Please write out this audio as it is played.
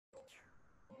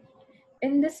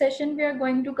In this session, we are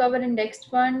going to cover indexed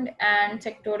fund and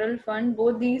sectoral fund.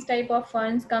 Both these type of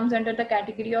funds comes under the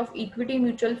category of equity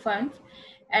mutual funds,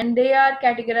 and they are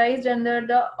categorized under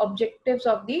the objectives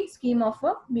of the scheme of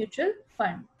a mutual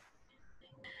fund.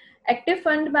 Active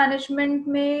fund management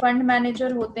में fund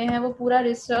manager होते हैं, वो पूरा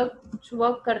research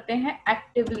work करते हैं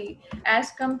actively as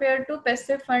compare to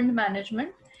passive fund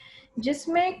management,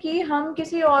 जिसमें कि हम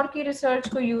किसी और की रिसर्च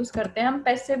को यूज करते हैं, हम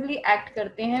पैसिवली एक्ट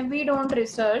करते हैं. We don't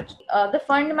research, the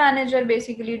fund manager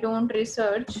basically don't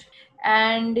research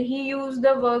and he use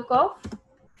the work of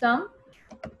some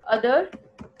other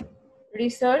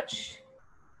research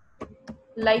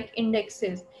like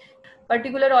indexes.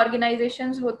 Particular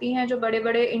organisations होती हैं जो बड़े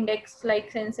बड़े इंडेक्स लाइक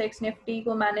सेंसेक्स निफ्टी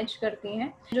को मैनेज करती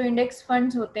हैं. जो इंडेक्स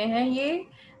फंड्स होते हैं ये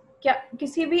क्या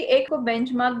किसी भी एक को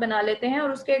बेंचमार्क बना लेते हैं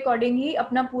और उसके अकॉर्डिंग ही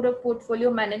अपना पूरा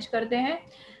पोर्टफोलियो मैनेज करते हैं.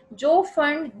 जो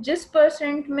फंड जिस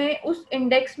परसेंट में उस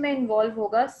इंडेक्स में इन्वॉल्व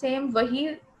होगा, सेम वही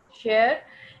शेयर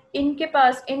इनके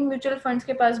पास, इन म्यूचुअल फंड्स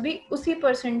के पास भी उसी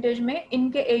परसेंटेज में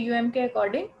इनके एयूएम के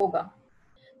अकॉर्डिंग होगा.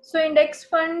 सो इंडेक्स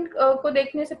फंड को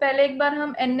देखने से पहले एक बार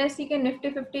हम एनएससी के निफ्टी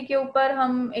 50 के ऊपर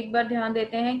हम एक बार ध्यान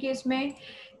देते हैं कि इसमें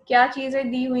क्या चीज़ें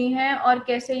दी हुई हैं और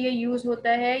कैसे ये यूज़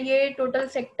होता है. ये टोटल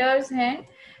सेक्टर्स हैं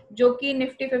जो कि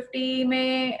निफ्टी 50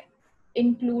 में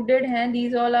इंक्लूडेड हैं.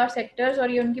 दीज ऑल आर सेक्टर्स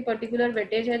और ये उनकी पर्टिकुलर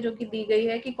वेटेज है जो कि दी गई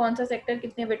है कि कौन सा सेक्टर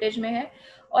कितने वेटेज में है,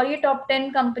 और ये टॉप 10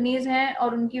 कंपनीज हैं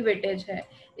और उनकी वेटेज है.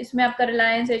 इसमें आपका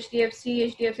Reliance,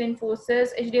 HDFC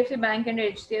Infosys, HDFC bank and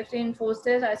HDFC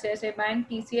Infosys, ICICI bank,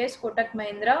 TCS, Kotak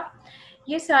Mahindra,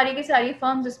 ये सारी की सारी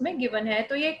फर्म्स इसमें गिवन है.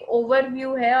 तो ये एक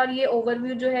ओवरव्यू है और ये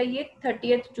ओवरव्यू जो है ये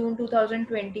 30 जून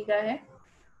 2020 का है.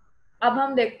 अब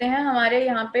हम देखते हैं हमारे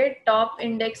यहाँ पे टॉप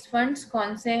इंडेक्स फंड्स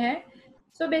कौन से हैं.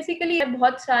 सो बेसिकली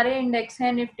बहुत सारे इंडेक्स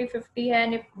हैं. निफ्टी 50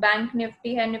 है, बैंक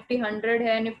निफ्टी है, निफ्टी 100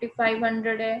 है, निफ्टी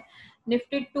 500 है,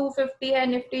 निफ्टी 250 है,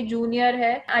 निफ्टी जूनियर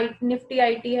है, निफ्टी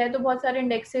आईटी है. तो बहुत सारे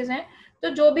इंडेक्सेस हैं. तो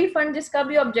जो भी फंड जिसका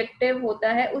भी ऑब्जेक्टिव होता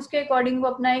है उसके अकॉर्डिंग वो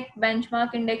अपना एक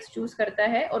बेंचमार्क इंडेक्स चूज करता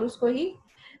है और उसको ही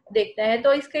देखता है.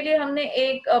 तो इसके लिए हमने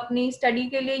एक अपनी स्टडी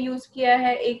के लिए यूज किया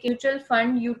है एक mutual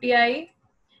fund UTI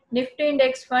Nifty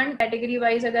index fund. Category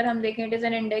wise अगर हम देखें, it is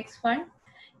an index fund.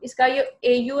 इसका ये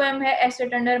एयूएम है,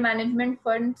 asset under management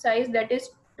fund size, that is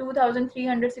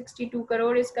 2362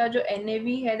 crore. इसका जो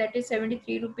एनएवी है that is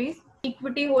 73 rupees.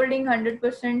 Equity holding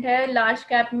 100% है. लार्ज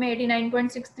कैप में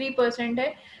 89.63%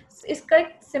 है. इसका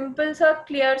एक सिंपल सा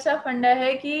क्लियर सा फंडा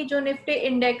है कि जो निफ्टी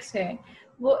इंडेक्स है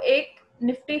वो एक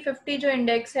निफ्टी 50 जो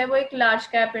इंडेक्स है वो एक लार्ज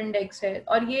कैप इंडेक्स है,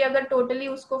 और ये अगर टोटली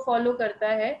उसको फॉलो करता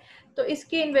है तो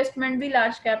इसकी इन्वेस्टमेंट भी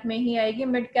लार्ज कैप में ही आएगी.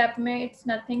 मिड कैप में इट्स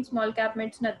नथिंग, स्मॉल कैप में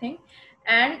it's nothing,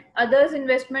 and others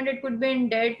investment it could be in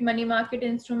date, money market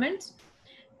instruments.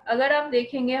 अगर आप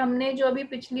देखेंगे, हमने जो अभी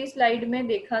पिछली स्लाइड में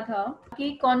देखा था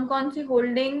कि कौन कौन सी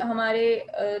होल्डिंग हमारे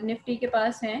निफ्टी के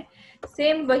पास हैं,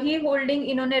 सेम वही होल्डिंग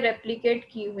इन्होंने रेप्लिकेट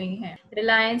की हुई हैं.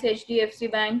 Reliance, HDFC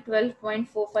bank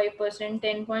 12.45%,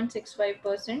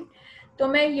 10.65%. तो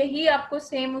मैं यही आपको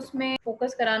सेम उसमें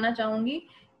फोकस कराना चाहूंगी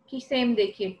कि सेम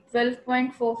देखिए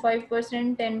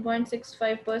 12.45%,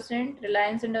 10.65%,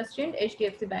 Reliance industry and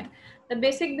HDFC bank. The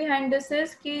basic behind this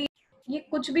is कि ये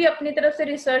कुछ भी अपनी तरफ से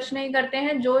रिसर्च नहीं करते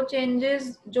हैं. जो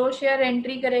चेंजेस, जो शेयर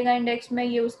एंट्री करेगा इंडेक्स में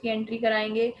ये उसकी एंट्री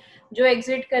कराएंगे, जो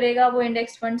एग्जिट करेगा वो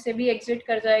इंडेक्स फंड से भी एग्जिट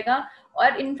कर जाएगा,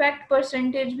 और इनफैक्ट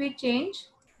परसेंटेज भी चेंज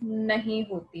नहीं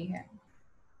होती है.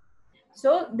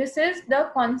 So this is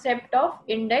the concept of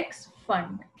index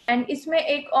fund. And इसमें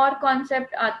एक और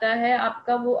कॉन्सेप्ट आता है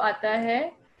आपका, वो आता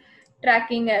है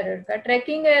ट्रैकिंग एरर का.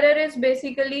 Tracking error is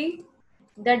basically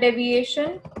the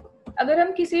deviation. अगर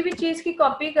हम किसी भी चीज की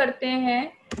कॉपी करते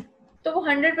हैं तो वो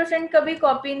 100% कभी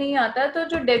कॉपी नहीं आता. तो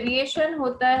जो डेविएशन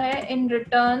होता है इन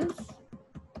returns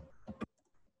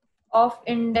of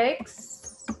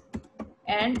index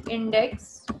and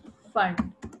index fund.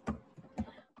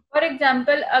 For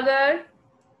example, अगर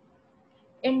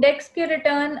इंडेक्स के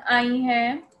रिटर्न आई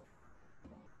हैं,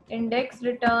 index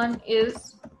return is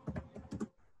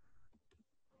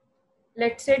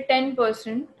let's say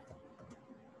 10%,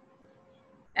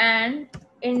 and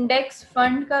index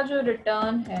fund का जो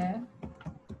रिटर्न है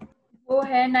वो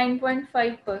है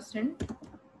 9.5%.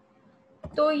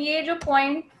 तो ये जो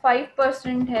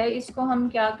 0.5% है इसको हम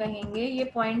क्या कहेंगे,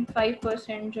 ये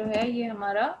 0.5% जो है ये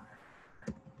हमारा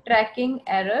ट्रैकिंग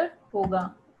एरर होगा.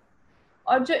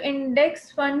 और जो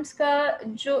इंडेक्स फंड्स का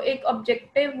जो एक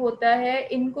ऑब्जेक्टिव होता है,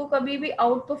 इनको कभी भी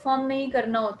आउट परफॉर्म नहीं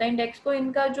करना होता है इंडेक्स को.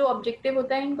 इनका जो ऑब्जेक्टिव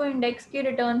होता है, इनको इंडेक्स के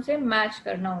रिटर्न से मैच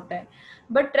करना होता है.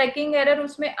 बट ट्रैकिंग एरर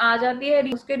उसमें आ जाती है.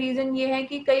 उसके रीजन ये है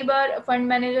कि कई बार फंड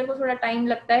मैनेजर को थोड़ा टाइम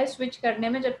लगता है स्विच करने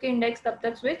में, जबकि इंडेक्स तब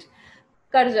तक स्विच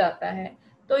कर जाता है.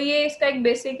 तो ये इसका एक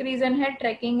बेसिक रीजन है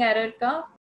ट्रैकिंग एरर का.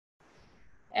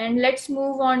 And let's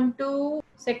move on to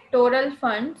sectoral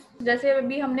funds. जैसे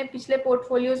अभी हमने पिछले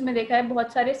पोर्टफोलियोज में देखा है,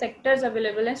 बहुत सारे सेक्टर्स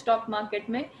अवेलेबल हैं स्टॉक मार्केट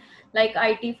में, like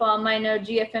IT, pharma,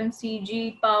 energy, FMCG,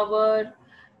 power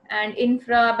and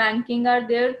infra, banking are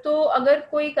there. तो अगर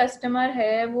कोई कस्टमर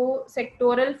है वो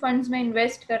सेक्टोरल फंड्स में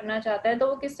इन्वेस्ट करना चाहता है तो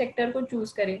वो किस सेक्टर को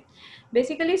चूज करे?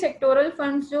 बेसिकली सेक्टोरल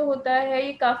फंड्स जो होता है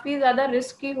ये काफ़ी ज़्यादा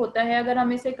रिस्की होता है अगर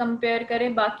हम इसे कंपेयर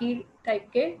करें बाकी टाइप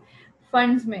के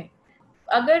फंड्स में।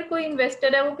 अगर कोई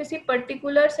इन्वेस्टर है वो किसी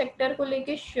पर्टिकुलर सेक्टर को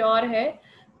लेके श्योर है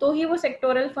तो ही वो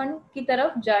सेक्टोरल फंड की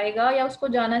तरफ जाएगा या उसको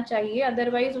जाना चाहिए,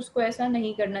 अदरवाइज उसको ऐसा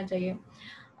नहीं करना चाहिए।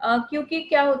 क्योंकि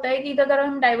क्या होता है कि अगर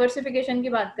हम डाइवर्सिफिकेशन की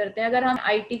बात करते हैं, अगर हम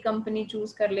आईटी कंपनी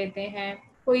चूज कर लेते हैं,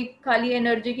 कोई खाली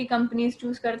एनर्जी की कंपनीज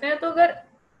चूज करते हैं, तो अगर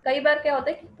कई बार क्या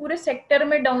होता है कि पूरे सेक्टर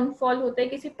में डाउनफॉल होता है,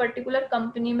 किसी पर्टिकुलर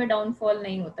कंपनी में डाउनफॉल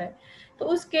नहीं होता है, तो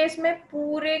उस केस में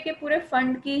पूरे के पूरे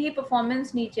फंड की ही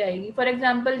परफॉर्मेंस नीचे आएगी। फॉर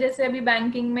एग्जांपल जैसे अभी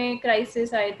बैंकिंग में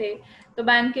क्राइसिस आए थे तो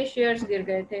बैंक के शेयर्स गिर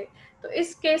गए थे, तो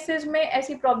इस केसेस में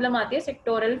ऐसी प्रॉब्लम आती है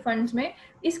सेक्टोरल फंड्स में।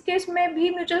 इस केस में भी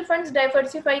म्यूचुअल फंड्स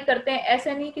डाइवर्सिफाई करते हैं,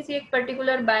 ऐसा नहीं किसी एक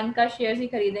पर्टिकुलर बैंक का शेयर ही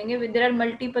खरीदेंगे, with their are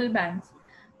multiple banks,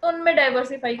 तो उनमें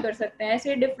डाइवर्सिफाई कर सकते हैं।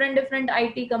 ऐसे डिफरेंट डिफरेंट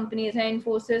आईटी कंपनीज हैं,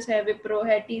 इन्फोसिस है, विप्रो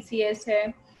है, टीसीएस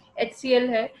है, एचसीएल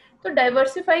है, तो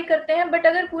डाइवर्सिफाई करते हैं। बट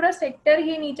अगर पूरा सेक्टर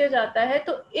ही नीचे जाता है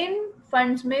तो इन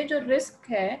फंड्स में जो रिस्क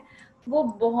है वो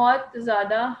बहुत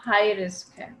ज़्यादा हाई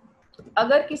रिस्क है।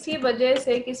 अगर किसी वजह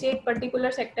से किसी एक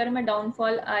पर्टिकुलर सेक्टर में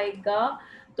डाउनफॉल आएगा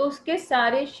तो उसके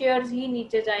सारे शेयर्स ही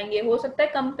नीचे जाएंगे। हो सकता है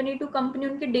कंपनी टू कंपनी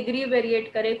उनकी डिग्री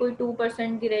वेरिएट करे, कोई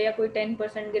 2% गिरे या कोई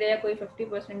 10% गिरे या कोई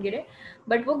 50% गिरे,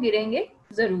 बट वो गिरेंगे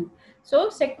जरूर। सो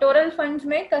सेक्टोरल फंड्स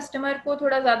में कस्टमर को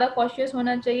थोड़ा ज़्यादा कॉशियस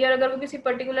होना चाहिए, और अगर वो किसी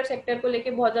पर्टिकुलर सेक्टर को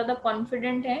लेके बहुत ज़्यादा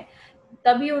कॉन्फिडेंट है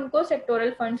तभी उनको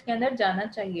सेक्टोरल फंड्स के अंदर जाना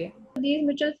चाहिए। These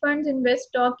mutual funds invest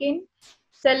stock in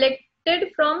selected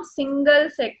from single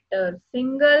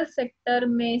sector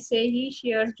में से ही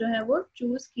शेयर्स जो है वो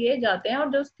चूज किए जाते हैं और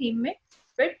जो उस थीम में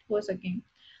फिट हो सकें।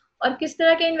 और किस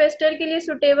तरह के इन्वेस्टर के लिए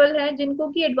सुटेबल है? जिनको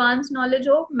की एडवांस नॉलेज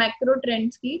हो मैक्रो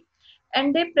ट्रेंड्स की,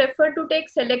 and they prefer to take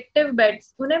selective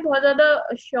bets. उन्हें बहुत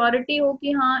ज्यादा श्योरिटी हो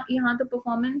कि हाँ यहाँ तो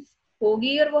परफॉर्मेंस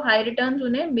होगी और वो हाई रिटर्न्स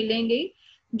उन्हें मिलेंगे ही,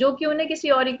 जो कि उन्हें किसी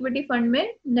और इक्विटी फंड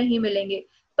में नहीं मिलेंगे।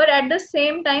 पर at the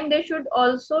same time they should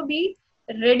also be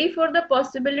ready for the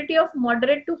possibility of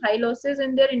moderate to high losses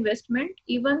in their investment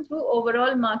even through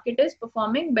overall market is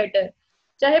performing better।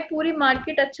 चाहे पूरी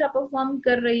मार्केट अच्छा परफॉर्म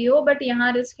कर रही हो बट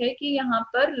यहाँ रिस्क है कि यहाँ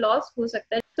पर लॉस हो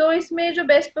सकता है। तो इसमें जो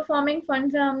बेस्ट परफॉर्मिंग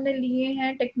फंड्स हैं हमने लिए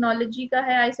हैं, टेक्नोलॉजी का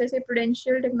है ICICI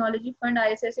prudential technology fund,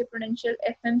 ICICI prudential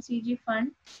FMCG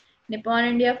fund, Nippon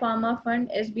India pharma fund,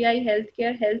 SBI health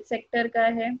care health sector का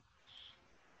है,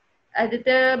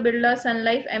 आदित्य बिरला सन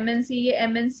लाइफ एमएनसी, ये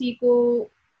एमएनसी को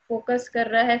फोकस कर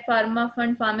रहा है, फार्मा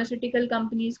फंड फार्मास्यूटिकल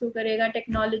कंपनीज को करेगा,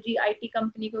 टेक्नोलॉजी आईटी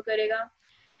कंपनी को करेगा।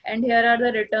 And here are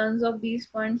the returns of these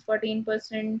funds: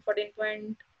 14%,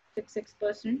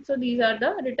 14.66%. So these are the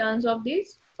returns of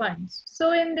these funds. So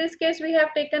in this case we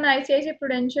have taken ICICI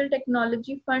Prudential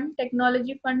Technology Fund।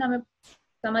 Technology fund हमें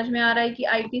समझ में आ रहा है कि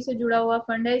IT से जुड़ा हुआ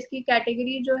फंड है। इसकी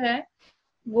कैटेगरी जो है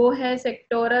वो है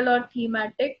सेक्टोरल और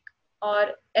थीमेटिक,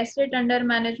 और एसेट अंडर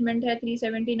मैनेजमेंट है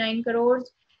 379 करोड़।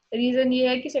 रीजन ये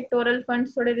है कि सेक्टोरल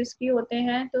फंड्स थोड़े रिस्की होते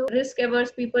हैं, तो रिस्क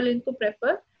एवर्स पीपल इनको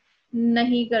प्रेफर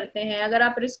नहीं करते हैं। अगर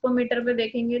आप रिस्कोमीटर पे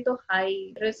देखेंगे तो हाई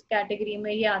रिस्क कैटेगरी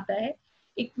में ये आता है।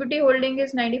 इक्विटी होल्डिंग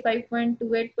इज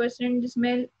 95.28%,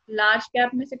 जिसमें लार्ज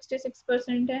कैप में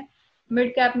 66% है,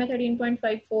 मिड कैप में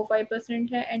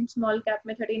 13.545% है, एंड स्मॉल कैप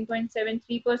में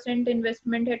 13.73%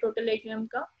 इन्वेस्टमेंट है टोटल एटीएम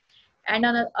का, एंड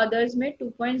अदर्स में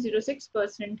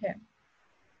 2.06% है।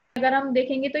 अगर हम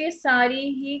देखेंगे तो ये सारी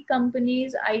ही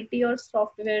कंपनीज आईटी और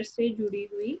सॉफ्टवेयर से जुड़ी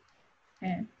हुई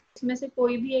हैं। इसमें से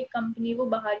कोई भी एक कंपनी वो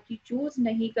बाहर की चूज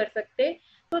नहीं कर सकते।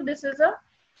 तो this is a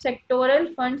sectoral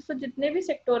fund. तो जितने भी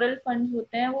सेक्टोरल फंड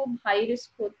होते हैं वो हाई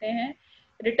रिस्क होते हैं,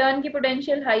 रिटर्न की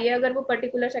पोटेंशियल हाई है अगर वो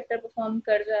पर्टिकुलर सेक्टर परफॉर्म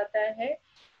कर जाता है।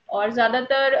 और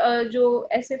ज्यादातर जो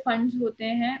ऐसे फंड्स होते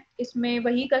हैं इसमें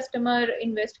वही कस्टमर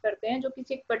इन्वेस्ट करते हैं जो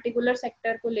किसी एक पर्टिकुलर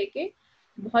सेक्टर को लेके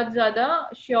बहुत ज्यादा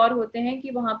श्योर होते हैं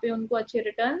कि वहां पे उनको अच्छे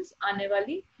रिटर्न्स आने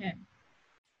वाली हैं।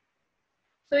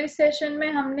 तो इस सेशन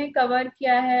में हमने कवर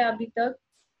किया है अभी तक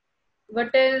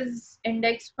what is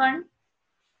index fund,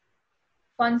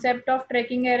 concept of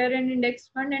tracking error in index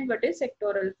fund, and what is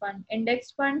sectoral fund।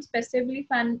 index fund specifically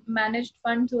managed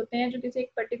funds होते हैं जो किसी एक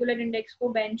particular index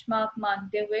को benchmark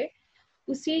मानते हुए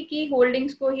उसी की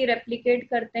होल्डिंग्स को ही रेप्लिकेट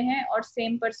करते हैं और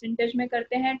सेम परसेंटेज में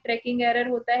करते हैं। ट्रैकिंग एरर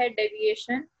होता है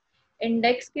डेविएशन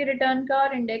इंडेक्स के रिटर्न का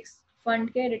और इंडेक्स फंड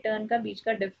के रिटर्न का बीच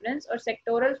का डिफरेंस। और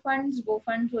सेक्टोरल फंड्स वो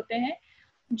फंड्स होते हैं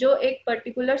जो एक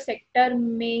पर्टिकुलर सेक्टर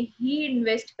में ही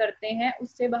इन्वेस्ट करते हैं,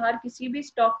 उससे बाहर किसी भी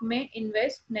स्टॉक में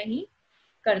इन्वेस्ट नहीं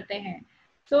करते हैं.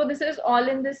 So this is all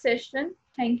in this session.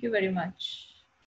 Thank you very much.